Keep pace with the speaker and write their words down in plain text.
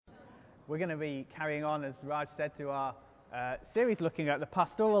We're going to be carrying on, as Raj said, to our series looking at the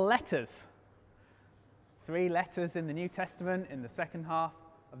pastoral letters. 3 letters in the New Testament, in the second half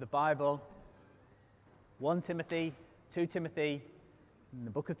of the Bible. 1 Timothy, 2 Timothy, and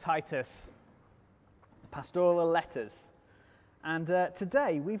the book of Titus. Pastoral letters. And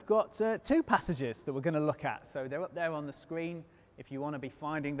today we've got 2 passages that we're going to look at. So they're up there on the screen if you want to be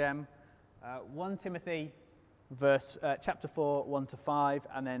finding them. 1 Timothy, chapter 4, 1 to 5,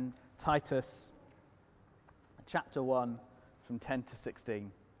 and then Titus, chapter 1, from 10 to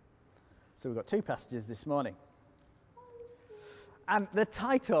 16. So we've got 2 passages this morning. And the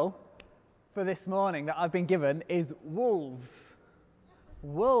title for this morning that I've been given is Wolves.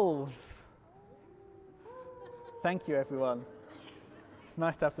 Wolves. Thank you, everyone. It's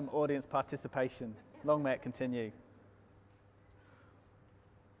nice to have some audience participation. Long may it continue.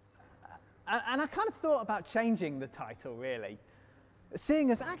 And I kind of thought about changing the title, really.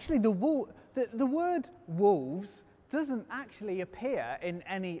 Seeing as actually the word wolves doesn't actually appear in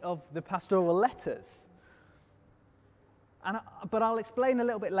any of the pastoral letters. But I'll explain a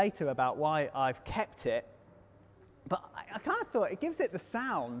little bit later about why I've kept it. But I kind of thought it gives it the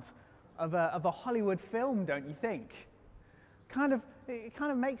sound of a Hollywood film, don't you think? It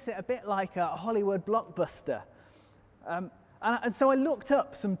kind of makes it a bit like a Hollywood blockbuster. And so I looked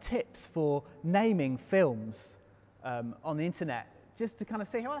up some tips for naming films on the internet, just to kind of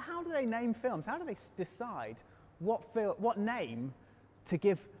see, well, how do they name films? How do they decide what name to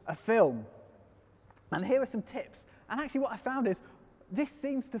give a film? And here are some tips. And actually what I found is this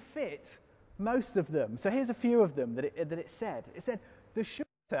seems to fit most of them. So here's a few of them that it said. It said, the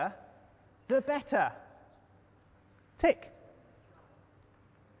shorter, the better. Tick.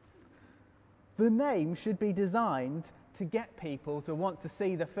 The name should be designed to get people to want to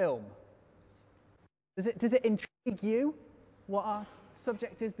see the film. Does it intrigue you what our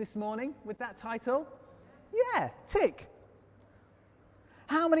subject is this morning with that title? Yeah, tick.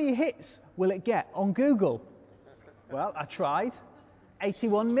 How many hits will it get on Google? Well, I tried.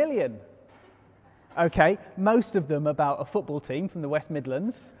 81 million. Okay, most of them about a football team from the West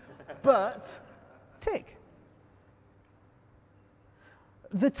Midlands, but tick.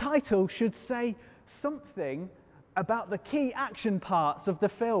 The title should say something about the key action parts of the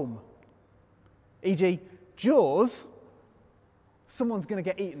film. E.g., Jaws, someone's going to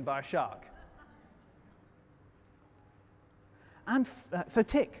get eaten by a shark. And so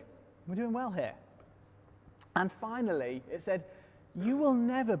tick, we're doing well here. And finally, it said, you will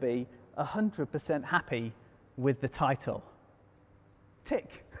never be 100% happy with the title. Tick.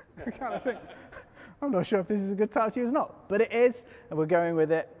 I kind of think, I'm not sure if this is a good title to use or not, but it is, and we're going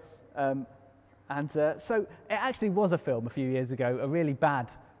with it. So it actually was a film a few years ago, a really bad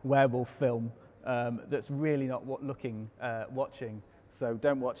werewolf film that's really not watching. So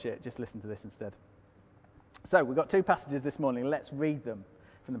don't watch it, just listen to this instead. So we've got 2 passages this morning. Let's read them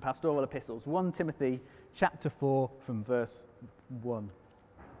from the pastoral epistles. 1 Timothy chapter 4 from verse 1.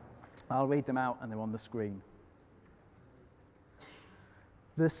 I'll read them out and they're on the screen.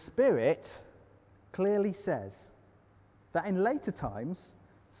 The Spirit clearly says that in later times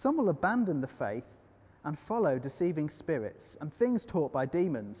some will abandon the faith and follow deceiving spirits and things taught by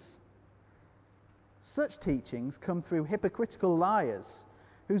demons. Such teachings come through hypocritical liars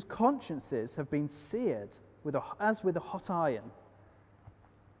whose consciences have been seared as with a hot iron.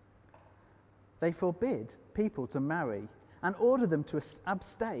 They forbid people to marry and order them to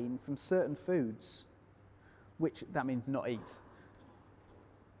abstain from certain foods, which that means not eat,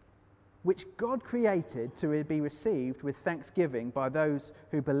 which God created to be received with thanksgiving by those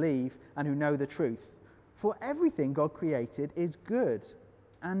who believe and who know the truth. For everything God created is good,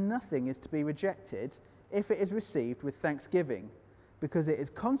 and nothing is to be rejected if it is received with thanksgiving, because it is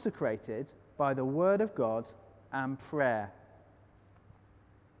consecrated by the word of God and prayer.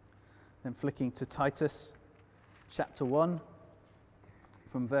 Then flicking to Titus chapter 1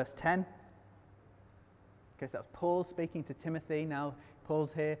 from verse 10. Okay, so that's Paul speaking to Timothy. Now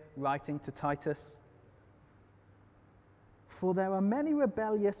Paul's here writing to Titus. For there are many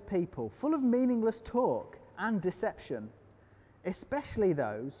rebellious people, full of meaningless talk and deception, especially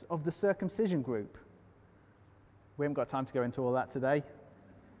those of the circumcision group. We haven't got time to go into all that today.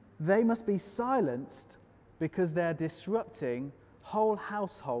 They must be silenced because they're disrupting whole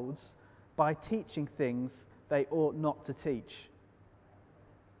households by teaching things they ought not to teach.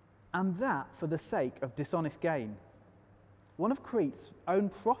 And that for the sake of dishonest gain. One of Crete's own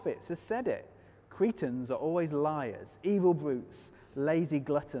prophets has said it. Cretans are always liars, evil brutes, lazy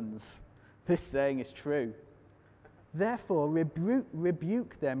gluttons. This saying is true. Therefore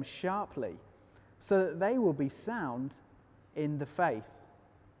rebuke them sharply, so that they will be sound in the faith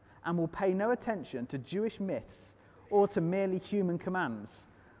and will pay no attention to Jewish myths or to merely human commands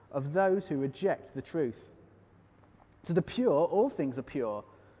of those who reject the truth. To the pure, all things are pure,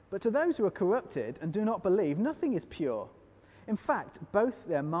 but to those who are corrupted and do not believe, nothing is pure. In fact, both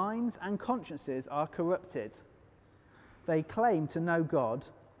their minds and consciences are corrupted. They claim to know God,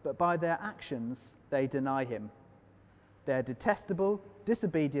 but by their actions they deny him. They are detestable,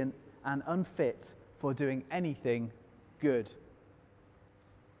 disobedient, and unfit for doing anything good.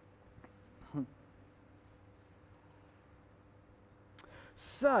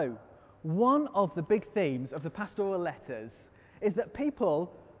 So, one of the big themes of the pastoral letters is that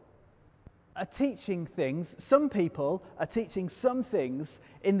people are teaching things, some people are teaching some things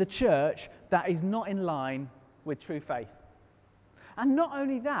in the church that is not in line with true faith. And not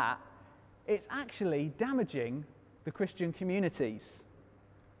only that, it's actually damaging the Christian communities.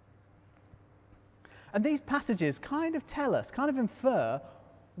 And these passages kind of tell us, kind of infer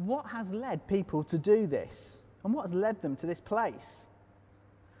what has led people to do this and what has led them to this place.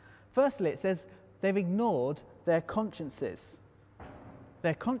 Firstly, it says they've ignored their consciences.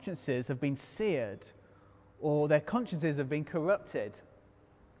 Their consciences have been seared, or their consciences have been corrupted.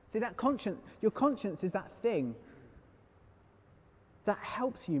 See, that conscience, your conscience is that thing that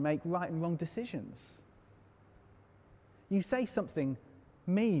helps you make right and wrong decisions. You say something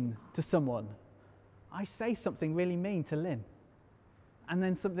mean to someone. I say something really mean to Lynn. And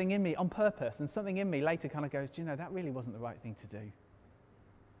then something in me, on purpose, and something in me later kind of goes, do you know, that really wasn't the right thing to do.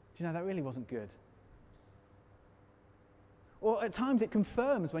 Do you know, that really wasn't good. Or at times it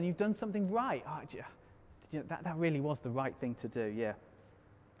confirms when you've done something right. Oh, you know, that really was the right thing to do, yeah.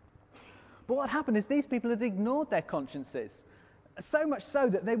 But what happened is these people had ignored their consciences. So much so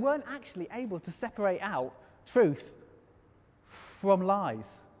that they weren't actually able to separate out truth from lies.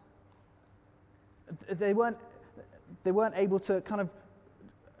 They weren't able to kind of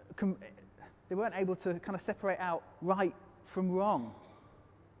separate out right from wrong.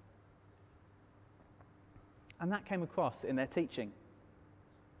 And that came across in their teaching.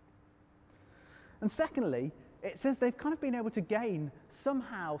 And secondly, it says they've kind of been able to gain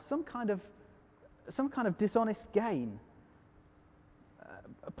somehow some kind of dishonest gain.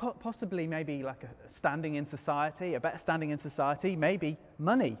 Possibly maybe like a standing in society, a better standing in society, maybe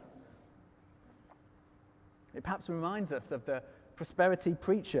money. It perhaps reminds us of the prosperity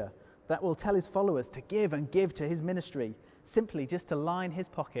preacher that will tell his followers to give and give to his ministry, simply just to line his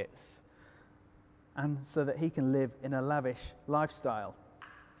pockets, and so that he can live in a lavish lifestyle.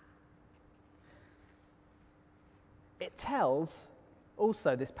 It tells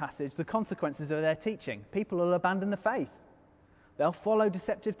also, this passage, the consequences of their teaching. People will abandon the faith. They'll follow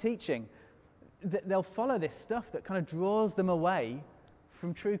deceptive teaching. They'll follow this stuff that kind of draws them away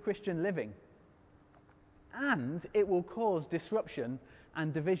from true Christian living. And it will cause disruption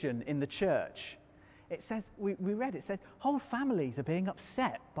and division in the church. It says, we read, it said, whole families are being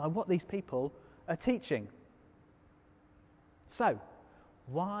upset by what these people are teaching. So,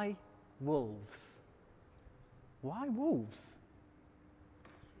 why wolves? Why wolves?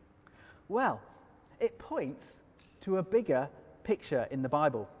 Well, it points to a bigger picture in the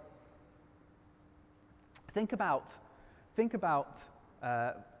Bible. Think about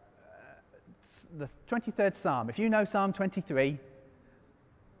the 23rd Psalm. If you know Psalm 23, you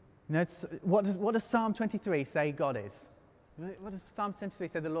know, what does Psalm 23 say God is? What does Psalm 23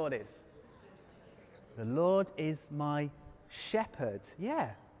 say the Lord is? The Lord is my shepherd. Yeah.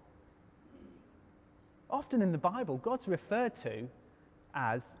 Often in the Bible, God's referred to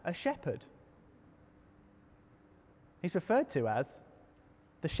as a shepherd. He's referred to as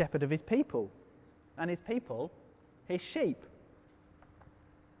the shepherd of his people, and his people, his sheep.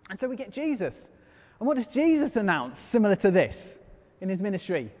 And so we get Jesus. And what does Jesus announce similar to this in his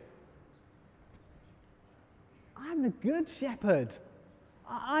ministry? I'm the good shepherd.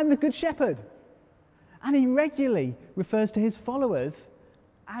 I'm the good shepherd. And he regularly refers to his followers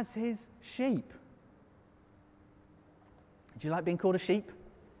as his sheep. Do you like being called a sheep?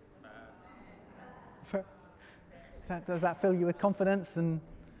 Does that fill you with confidence and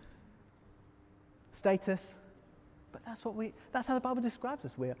status? But that's how the Bible describes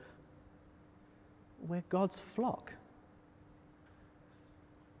us. We're God's flock.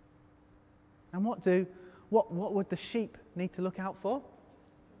 And what would the sheep need to look out for?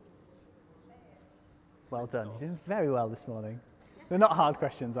 Well done. You're doing very well this morning. They're not hard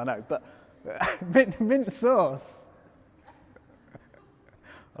questions, I know, but mint sauce.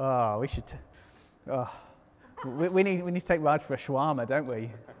 Oh, we should. We need to take Raj for a shawarma, don't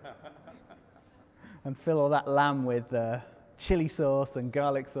we? And fill all that lamb with chili sauce and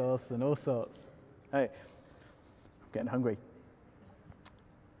garlic sauce and all sorts. Hey, I'm getting hungry.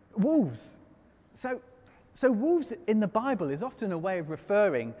 wolves. So wolves in the Bible is often a way of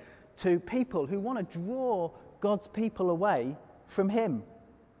referring to people who want to draw God's people away from him.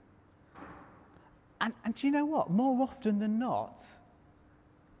 And do you know what? More often than not,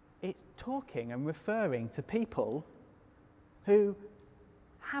 it's talking and referring to people who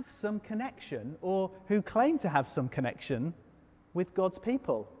have some connection or who claim to have some connection with God's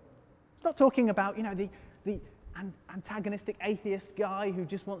people. It's not talking about, the antagonistic atheist guy who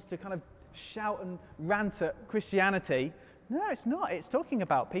just wants to kind of shout and rant at Christianity. No, it's not. It's talking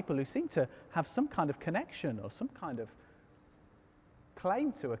about people who seem to have some kind of connection or some kind of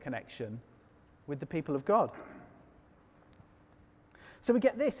claim to a connection with the people of God. So we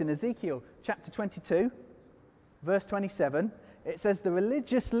get this in Ezekiel chapter 22, verse 27. It says the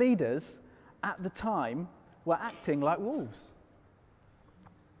religious leaders at the time were acting like wolves.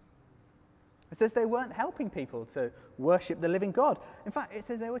 It says they weren't helping people to worship the living God. In fact, it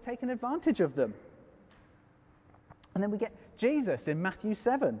says they were taking advantage of them. And then we get Jesus in Matthew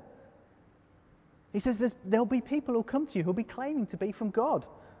 7. He says there'll be people who'll come to you who'll be claiming to be from God.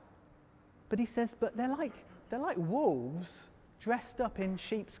 But he says, but they're like wolves dressed up in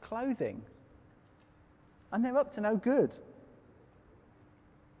sheep's clothing. And they're up to no good.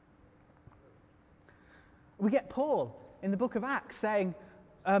 We get Paul in the book of Acts saying,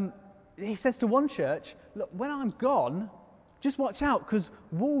 he says to one church, look, when I'm gone, just watch out because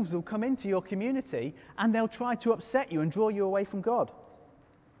wolves will come into your community and they'll try to upset you and draw you away from God.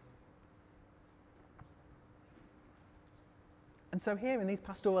 And so here in these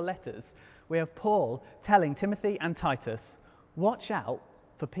pastoral letters, we have Paul telling Timothy and Titus, watch out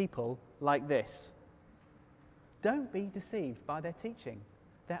for people like this. Don't be deceived by their teaching.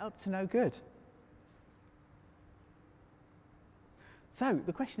 They're up to no good. So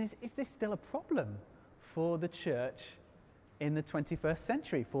the question is this still a problem for the church in the 21st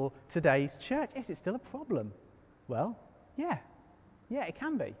century, for today's church? Is it still a problem? Well, yeah, it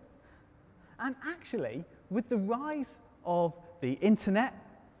can be. And actually, with the rise of the internet,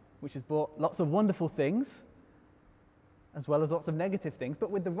 which has brought lots of wonderful things, as well as lots of negative things,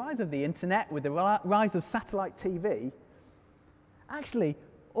 but with the rise of the internet, with the rise of satellite TV, actually,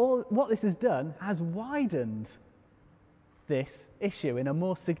 what this has done has widened this issue in a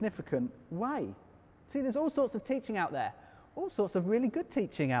more significant way. See, there's all sorts of teaching out there, all sorts of really good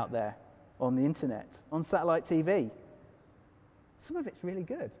teaching out there on the internet, on satellite TV. Some of it's really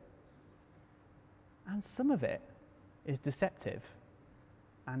good, and some of it is deceptive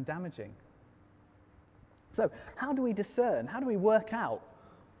and damaging. So, how do we discern? How do we work out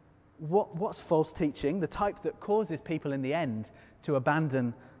what's false teaching, the type that causes people in the end to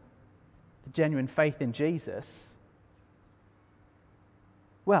abandon the genuine faith in Jesus?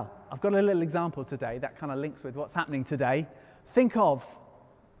 Well, I've got a little example today that kind of links with what's happening today. Think of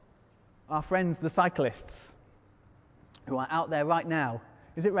our friends, the cyclists, who are out there right now.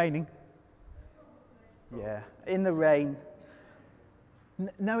 Is it raining? Yeah, in the rain.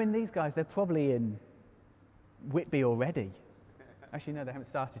 Knowing these guys, they're probably in Whitby already. Actually, no, they haven't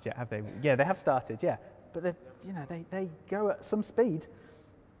started yet, have they? Yeah, they have started, yeah. But they go at some speed.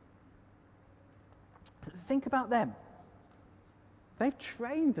 Think about them. They've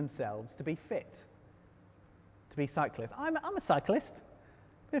trained themselves to be fit, to be cyclists. I'm a cyclist.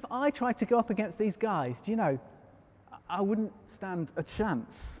 But if I tried to go up against these guys, I wouldn't stand a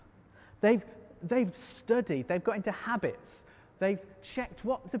chance. They've studied, they've got into habits, they've checked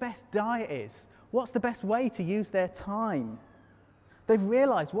what the best diet is, what's the best way to use their time. They've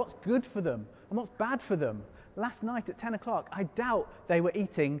realised what's good for them and what's bad for them. Last night at 10 o'clock, I doubt they were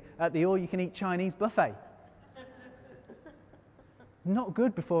eating at the all-you-can-eat Chinese buffet. Not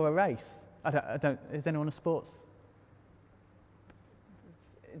good before a race. I don't. Is anyone a sports?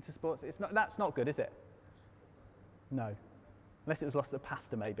 Into sports? That's not good, is it? No. Unless it was lots of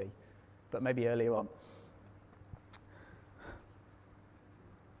pasta, maybe. But maybe earlier on.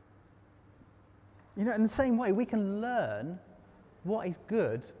 In the same way, we can learn what is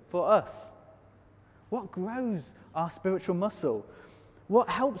good for us. What grows our spiritual muscle? What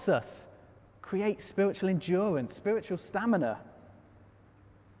helps us create spiritual endurance, spiritual stamina?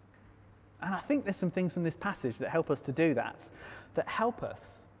 And I think there's some things from this passage that help us to do that help us.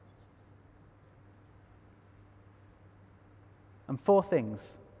 And 4 things,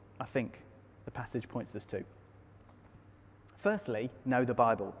 I think, the passage points us to. Firstly, know the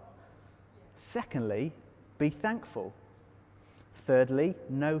Bible. Secondly, be thankful. Thirdly,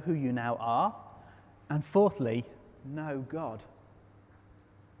 know who you now are. And fourthly, know God.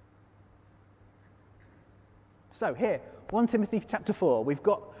 So here, 1 Timothy chapter 4, we've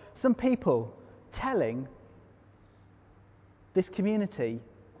got some people telling this community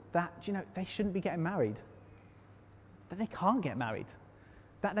that, they shouldn't be getting married, that they can't get married,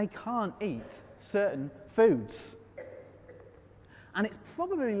 that they can't eat certain foods. And it's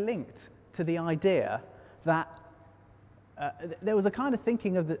probably linked to the idea that there was a kind of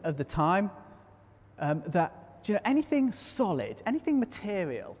thinking of the time that anything solid, anything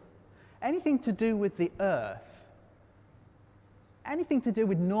material, anything to do with the earth, anything to do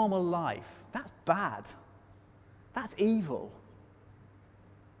with normal life, that's bad. That's evil.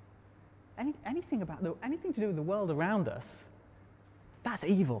 Anything to do with the world around us, that's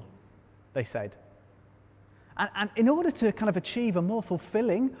evil, they said. And in order to kind of achieve a more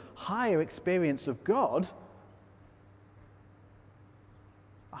fulfilling, higher experience of God,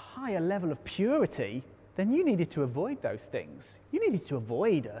 a higher level of purity, then you needed to avoid those things. You needed to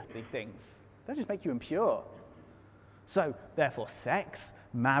avoid earthly things. They'll just make you impure. So, therefore, sex,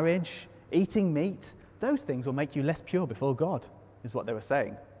 marriage, eating meat, those things will make you less pure before God, is what they were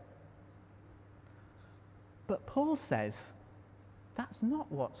saying. But Paul says that's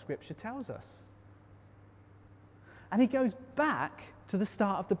not what Scripture tells us. And he goes back to the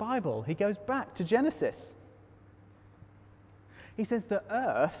start of the Bible. He goes back to Genesis. He says the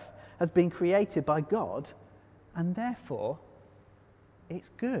earth has been created by God, and therefore it's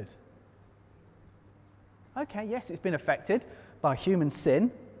good. Okay, yes, it's been affected by human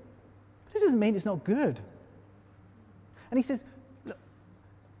sin, but it doesn't mean it's not good. And he says, look,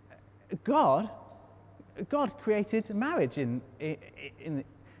 God created marriage. In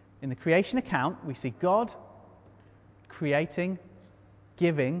the creation account, we see God creating,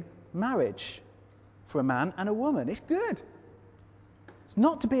 giving marriage for a man and a woman. It's good. It's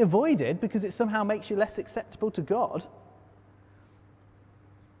not to be avoided because it somehow makes you less acceptable to God.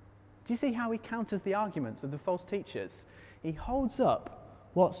 Do you see how he counters the arguments of the false teachers? He holds up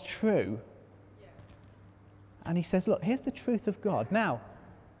what's true. And he says, look, here's the truth of God. Now,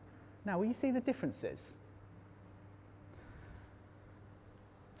 will you see the differences?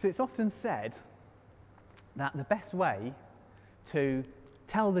 So it's often said that the best way to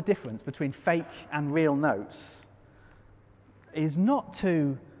tell the difference between fake and real notes is not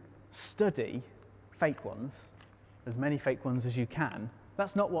to study fake ones, as many fake ones as you can.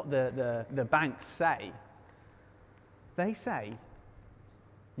 That's not what the banks say. They say,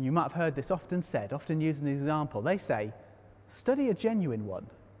 and you might have heard this often said, often used as an example, they say, study a genuine one.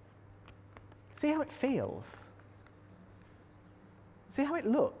 See how it feels. See how it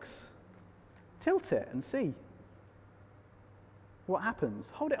looks. Tilt it and see what happens.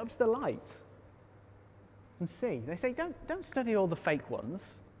 Hold it up to the light and see. They say, don't study all the fake ones.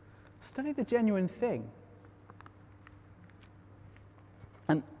 Study the genuine thing.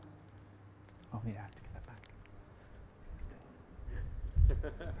 And, oh yeah, I have to get that back.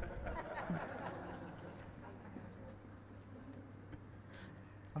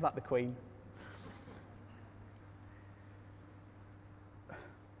 I'm like the Queen.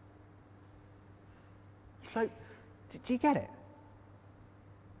 So, do you get it?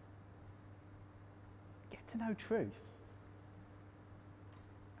 Get to know truth.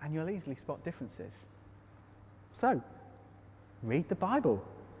 And you'll easily spot differences. So, read the Bible.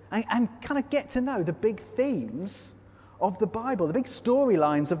 And kind of get to know the big themes of the Bible, the big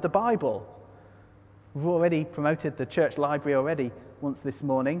storylines of the Bible. We've already promoted the church library already once this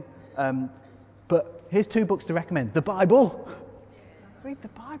morning. But here's 2 books to recommend. The Bible. Read the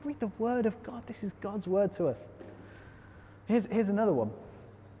Bible, read the Word of God. This is God's Word to us. Here's another one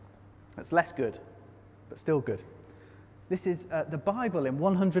that's less good, but still good. This is the Bible in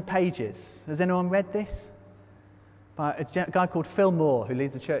 100 pages. Has anyone read this? By a guy called Phil Moore, who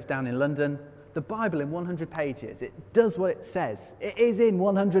leads a church down in London. The Bible in 100 pages. It does what it says. It is in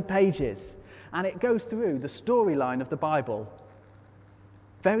 100 pages. And it goes through the storyline of the Bible.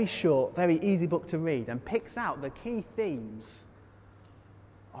 Very short, very easy book to read, and picks out the key themes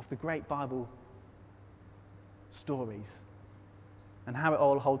of the great Bible stories and how it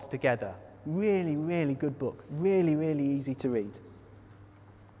all holds together. Really, really good book. Really, really easy to read.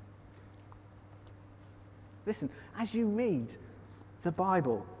 Listen, as you read the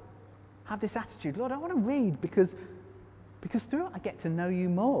Bible, have this attitude, Lord, I want to read because through it I get to know you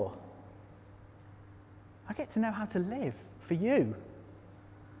more. I get to know how to live for you.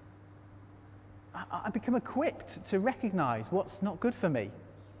 I become equipped to recognise what's not good for me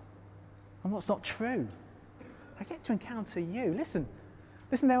and what's not true. I get to encounter you. Listen,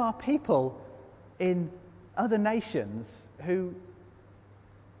 there are people in other nations who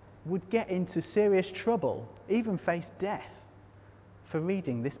would get into serious trouble, even face death, for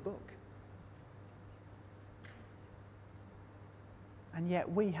reading this book. And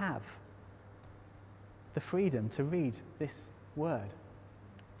yet we have the freedom to read this word.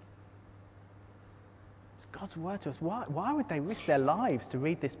 God's word to us. Why would they risk their lives to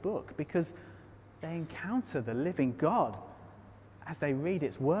read this book? Because they encounter the living God as they read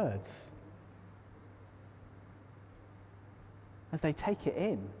its words. As they take it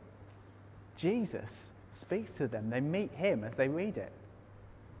in, Jesus speaks to them. They meet him as they read it.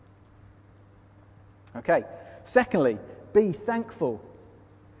 Okay, secondly, be thankful.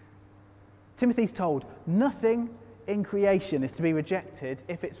 Timothy's told, nothing in creation is to be rejected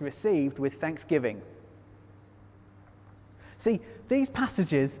if it's received with thanksgiving. See, these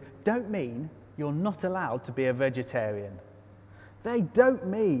passages don't mean you're not allowed to be a vegetarian. They don't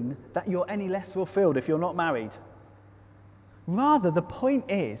mean that you're any less fulfilled if you're not married. Rather,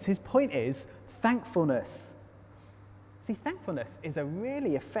 his point is thankfulness. See, thankfulness is a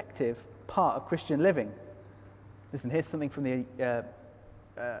really effective part of Christian living. Listen, here's something from the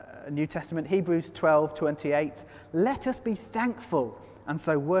New Testament, Hebrews 12:28. Let us be thankful and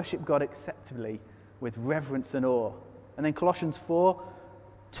so worship God acceptably with reverence and awe. And then Colossians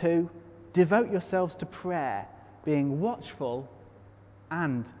 4:2, devote yourselves to prayer, being watchful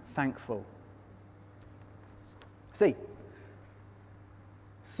and thankful. See,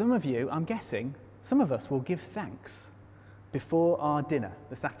 some of you, I'm guessing, some of us will give thanks before our dinner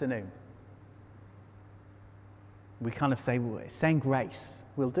this afternoon. We kind of say, well, it's saying grace.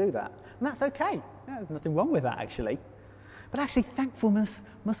 We'll do that. And that's okay. There's nothing wrong with that, actually. But actually, thankfulness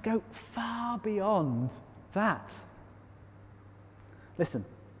must go far beyond that. Listen,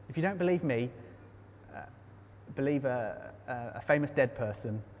 if you don't believe me, believe a famous dead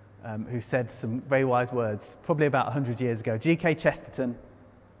person who said some very wise words, probably about 100 years ago, G.K. Chesterton.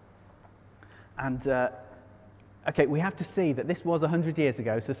 And, okay, we have to see that this was 100 years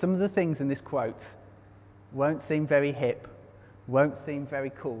ago, so some of the things in this quote won't seem very hip, won't seem very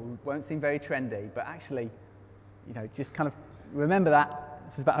cool, won't seem very trendy, but actually, just kind of remember that.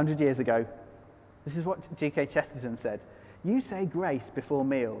 This is about 100 years ago. This is what G.K. Chesterton said. You say grace before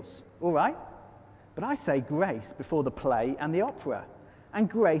meals, all right, but I say grace before the play and the opera, and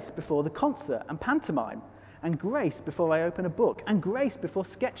grace before the concert and pantomime, and grace before I open a book, and grace before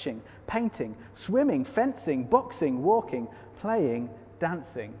sketching, painting, swimming, fencing, boxing, walking, playing,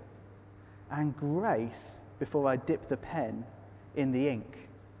 dancing, and grace before I dip the pen in the ink.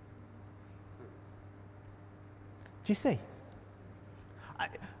 Do you see?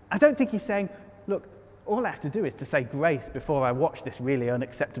 I don't think he's saying, look, all I have to do is to say grace before I watch this really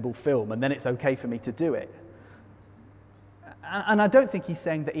unacceptable film, and then it's okay for me to do it. And I don't think he's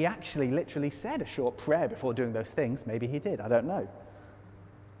saying that he actually literally said a short prayer before doing those things. Maybe he did, I don't know.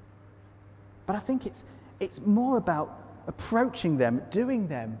 But I think it's more about approaching them, doing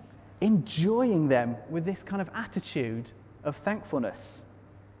them, enjoying them with this kind of attitude of thankfulness.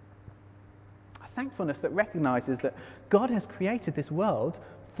 A thankfulness that recognizes that God has created this world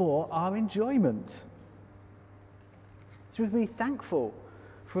for our enjoyment. So we be thankful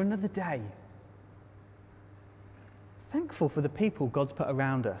for another day. Thankful for the people God's put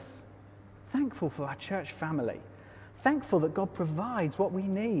around us. Thankful for our church family. Thankful that God provides what we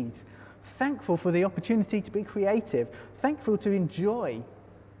need. Thankful for the opportunity to be creative. Thankful to enjoy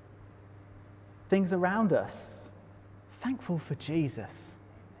things around us. Thankful for Jesus.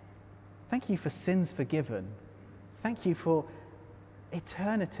 Thank you for sins forgiven. Thank you for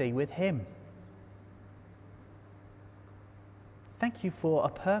eternity with him. Thank you for a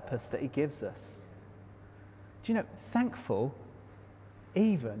purpose that he gives us. Do you know, thankful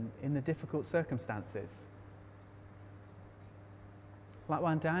even in the difficult circumstances. Like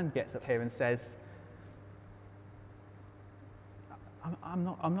when Dan gets up here and says, I'm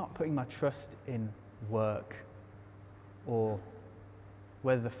not putting my trust in work or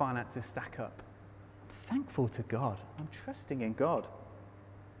whether the finances stack up. I'm thankful to God. I'm trusting in God.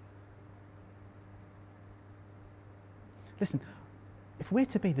 Listen, if we're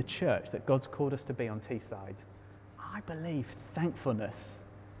to be the church that God's called us to be on Teesside, I believe thankfulness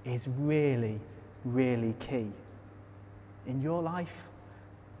is really, really key. In your life,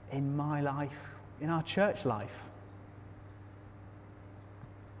 in my life, in our church life.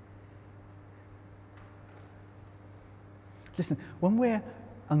 Listen, when we're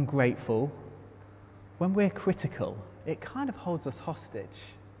ungrateful, when we're critical, it kind of holds us hostage.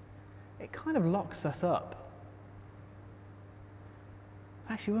 It kind of locks us up.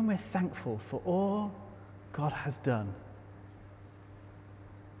 Actually, when we're thankful for all God has done,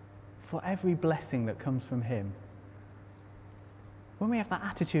 for every blessing that comes from him, when we have that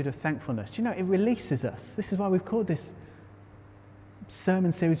attitude of thankfulness, do you know, it releases us. This is why we've called this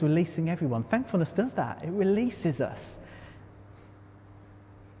sermon series Releasing Everyone. Thankfulness does that. It releases us.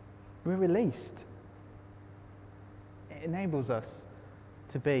 We're released. It enables us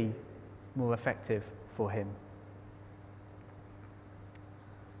to be more effective for him.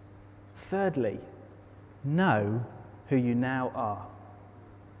 Thirdly, know who you now are.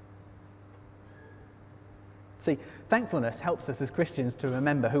 See, thankfulness helps us as Christians to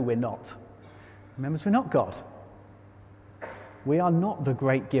remember who we're not. Remember, we're not God. We are not the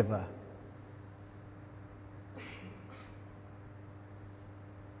great giver.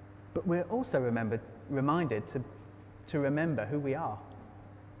 But we're also reminded to remember who we are.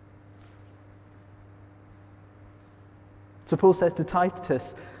 So Paul says to Titus,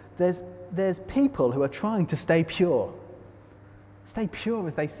 there's people who are trying to stay pure. Stay pure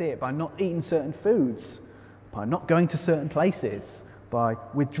as they see it by not eating certain foods, by not going to certain places, by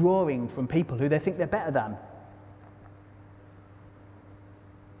withdrawing from people who they think they're better than.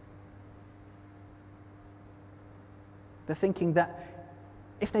 They're thinking that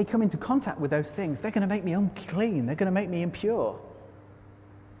if they come into contact with those things, they're going to make me unclean, they're going to make me impure.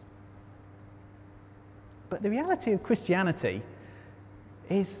 But the reality of Christianity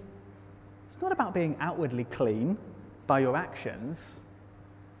is it's not about being outwardly clean by your actions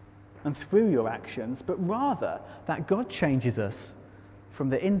and through your actions, but rather that God changes us from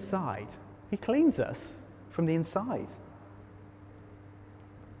the inside. He cleans us from the inside.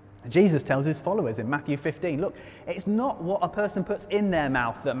 Jesus tells his followers in Matthew 15, look, it's not what a person puts in their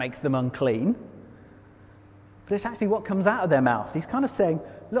mouth that makes them unclean, but it's actually what comes out of their mouth. He's kind of saying,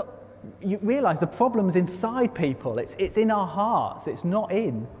 look, you realise the problem's inside people. It's in our hearts. It's not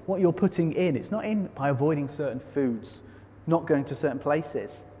in what you're putting in. It's not in by avoiding certain foods, not going to certain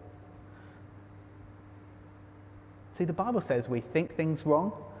places. See, the Bible says we think things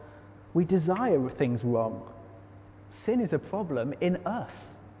wrong. We desire things wrong. Sin is a problem in us.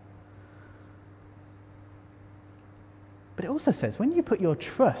 But it also says when you put your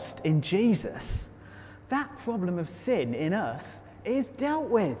trust in Jesus, that problem of sin in us is dealt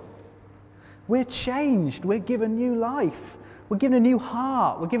with. We're changed. We're given new life. We're given a new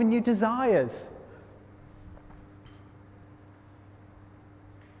heart. We're given new desires.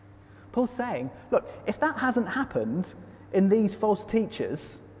 Paul's saying, look, if that hasn't happened in these false teachers,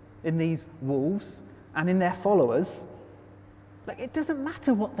 in these wolves, and in their followers, like, it doesn't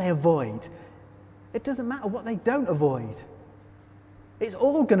matter what they avoid. It doesn't matter what they don't avoid. It's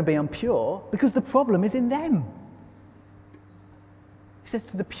all going to be impure because the problem is in them. He says,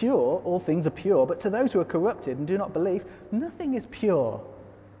 to the pure, all things are pure, but to those who are corrupted and do not believe, nothing is pure.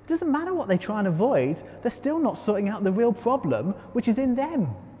 It doesn't matter what they try and avoid, they're still not sorting out the real problem, which is in them.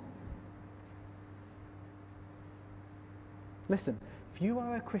 Listen, if you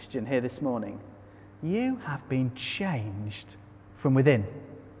are a Christian here this morning, you have been changed from within.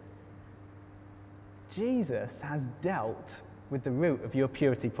 Jesus has dealt with the root of your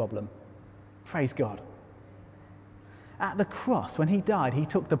purity problem. Praise God. At the cross, when he died, he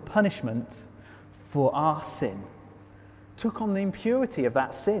took the punishment for our sin, took on the impurity of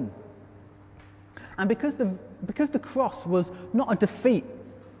that sin. And because the cross was not a defeat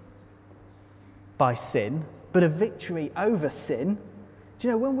by sin, but a victory over sin, do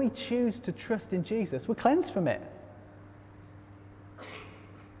you know, when we choose to trust in Jesus, we're cleansed from it.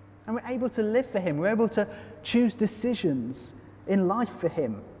 And we're able to live for him. We're able to choose decisions in life for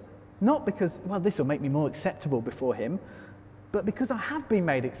him. Not because, well, this will make me more acceptable before him, but because I have been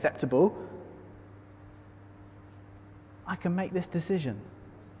made acceptable, I can make this decision.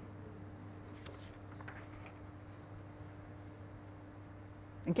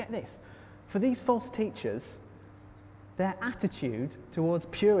 And get this, for these false teachers, their attitude towards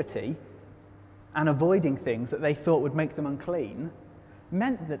purity and avoiding things that they thought would make them unclean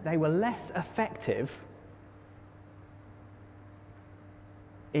meant that they were less effective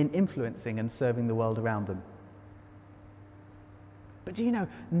in influencing and serving the world around them. But do you know,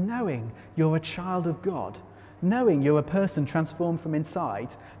 knowing you're a child of God, knowing you're a person transformed from inside,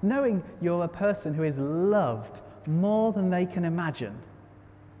 knowing you're a person who is loved more than they can imagine,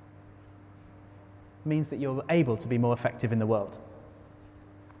 means that you're able to be more effective in the world.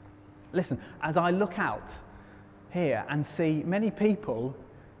 Listen, as I look out here and see many people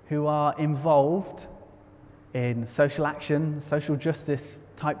who are involved in social action, social justice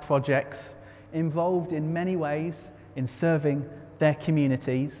type projects, involved in many ways in serving their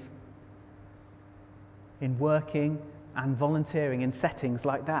communities, in working and volunteering in settings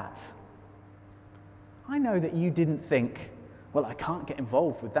like that. I know that you didn't think, well, I can't get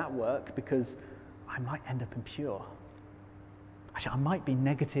involved with that work because I might end up impure. Actually, I might be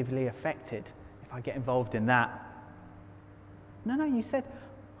negatively affected if I get involved in that. No, you said,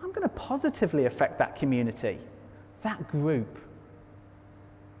 I'm going to positively affect that community, that group.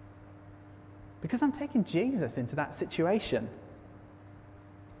 Because I'm taking Jesus into that situation,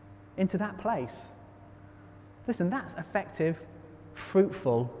 into that place. Listen, that's effective,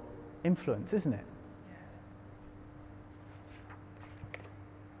 fruitful influence, isn't it?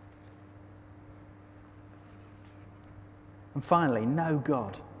 And finally, know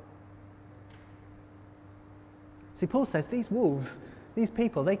God. See, Paul says these wolves, these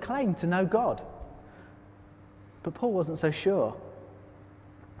people, they claim to know God. But Paul wasn't so sure.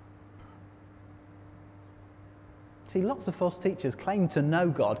 See, lots of false teachers claim to know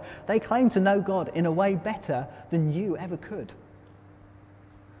God. They claim to know God in a way better than you ever could.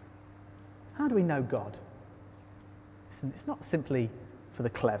 How do we know God? Listen, it's not simply for the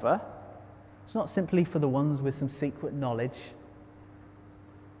clever. It's not simply for the ones with some secret knowledge.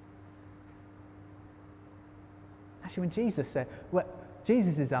 Actually, when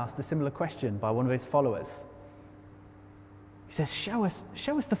Jesus is asked a similar question by one of his followers, he says, show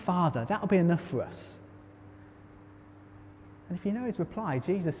us the Father. That'll be enough for us. And if you know his reply,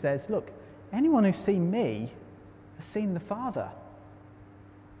 Jesus says, look, anyone who's seen me has seen the Father.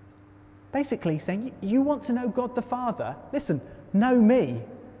 Basically saying, you want to know God the Father? Listen, know me.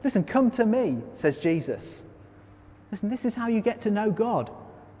 Listen, come to me, says Jesus. Listen, this is how you get to know God.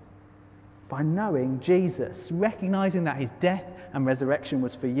 By knowing Jesus, recognizing that his death and resurrection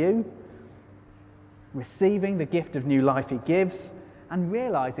was for you, receiving the gift of new life he gives, and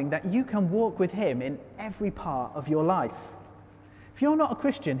realizing that you can walk with him in every part of your life. If you're not a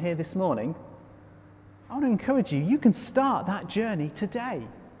Christian here this morning, I want to encourage you, you can start that journey today.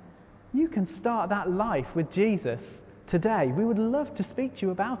 You can start that life with Jesus today. We would love to speak to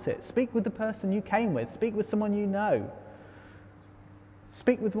you about it. Speak with the person you came with. Speak with someone you know.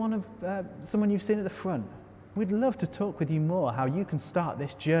 Speak with someone you've seen at the front. We'd love to talk with you more how you can start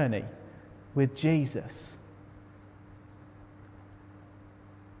this journey with Jesus.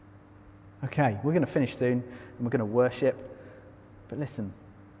 Okay, we're going to finish soon and we're going to worship. But listen,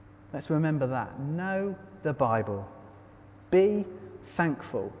 let's remember that. Know the Bible. Be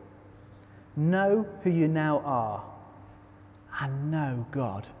thankful. Know who you now are. And know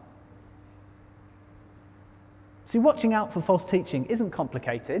God. See, watching out for false teaching isn't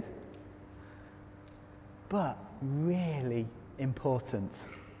complicated, but really important.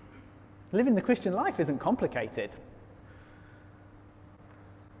 Living the Christian life isn't complicated.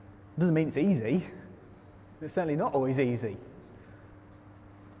 Doesn't mean it's easy. It's certainly not always easy.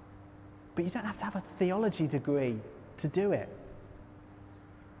 But you don't have to have a theology degree to do it.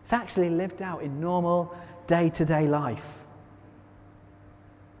 It's actually lived out in normal, day-to-day life.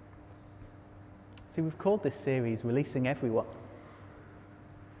 See, we've called this series Releasing Everyone.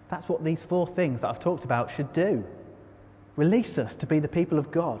 That's what these 4 things that I've talked about should do. Release us to be the people of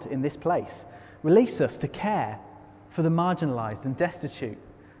God in this place. Release us to care for the marginalised and destitute.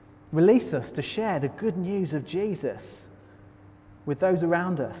 Release us to share the good news of Jesus with those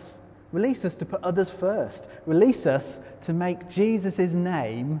around us. Release us to put others first. Release us to make Jesus'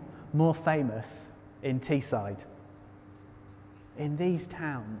 name more famous in Teesside, in these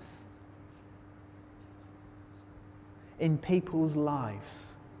towns, in people's lives.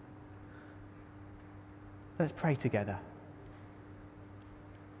 Let's pray together.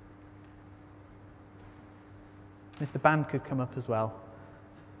 If the band could come up as well.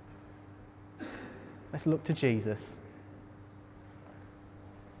 Let's look to Jesus.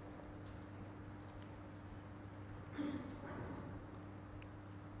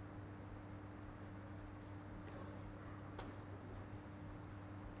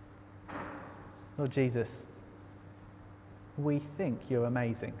 Lord Jesus, we think you're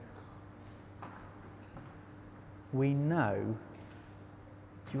amazing. We know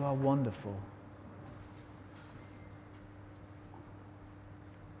you are wonderful.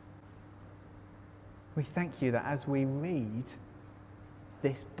 We thank you that as we read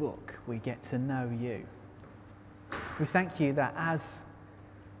this book, we get to know you. We thank you that as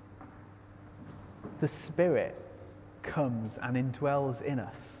the Spirit comes and indwells in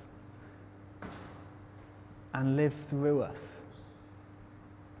us and lives through us,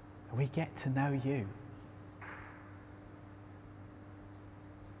 we get to know you.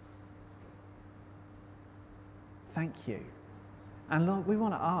 Thank you. And Lord, we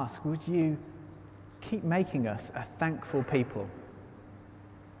want to ask, would you keep making us a thankful people?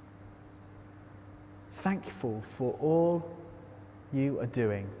 Thankful for all you are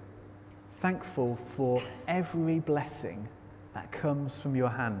doing. Thankful for every blessing that comes from your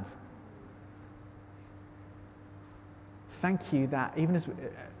hand. Thank you that even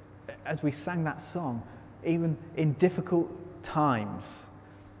as we sang that song, even in difficult times,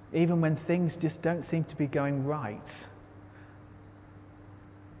 even when things just don't seem to be going right,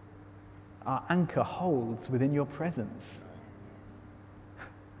 our anchor holds within your presence.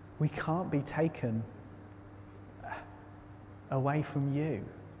 We can't be taken away from you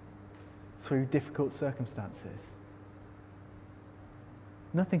through difficult circumstances.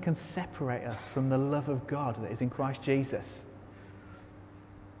 Nothing can separate us from the love of God that is in Christ Jesus.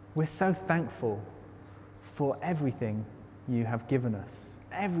 We're so thankful for everything you have given us,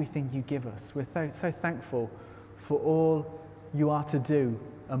 everything you give us. We're so thankful for all you are to do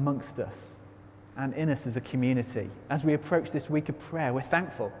amongst us and in us as a community. As we approach this week of prayer, we're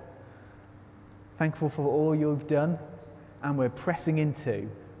thankful. Thankful for all you've done, and we're pressing into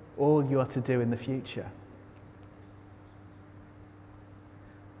all you are to do in the future.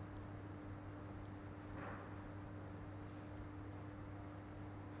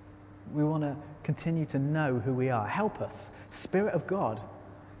 We want to continue to know who we are. Help us. Spirit of God,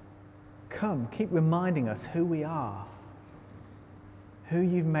 come, keep reminding us who we are, who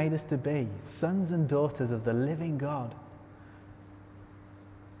you've made us to be, sons and daughters of the living God,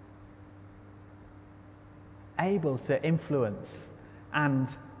 able to influence and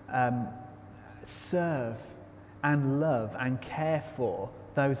serve and love and care for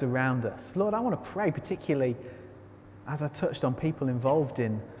those around us. Lord, I want to pray particularly, as I touched on, people involved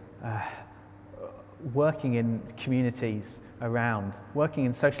in working in communities around, working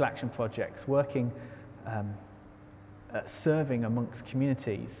in social action projects, working serving amongst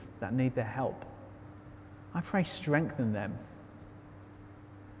communities that need their help. I pray strengthen them.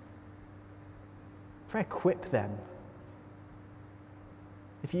 Pray equip them.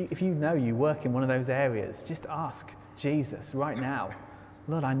 If you know you work in one of those areas, just ask Jesus right now,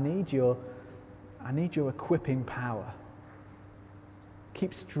 Lord, I need your equipping power.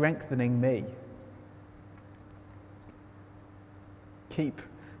 Keep strengthening me. Keep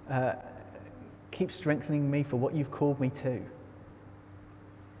strengthening me for what you've called me to.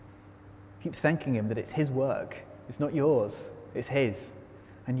 Keep thanking him that it's his work. It's not yours. It's his.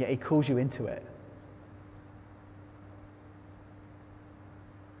 And yet he calls you into it.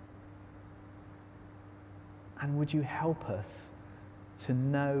 And would you help us to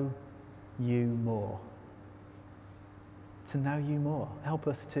know you more? To know you more. Help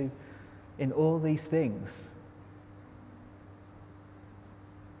us to, in all these things,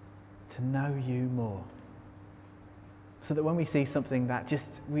 to know you more. So that when we see something that just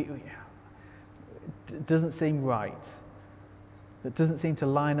doesn't seem right, that doesn't seem to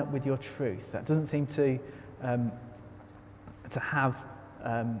line up with your truth, that doesn't seem to have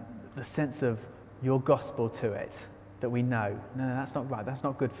the sense of your gospel to it, that we know, no, that's not right, that's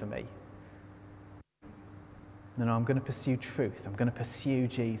not good for me. No, I'm going to pursue truth. I'm going to pursue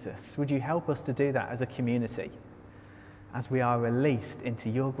Jesus. Would you help us to do that as a community, as we are released into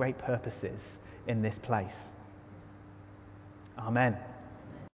your great purposes in this place? Amen.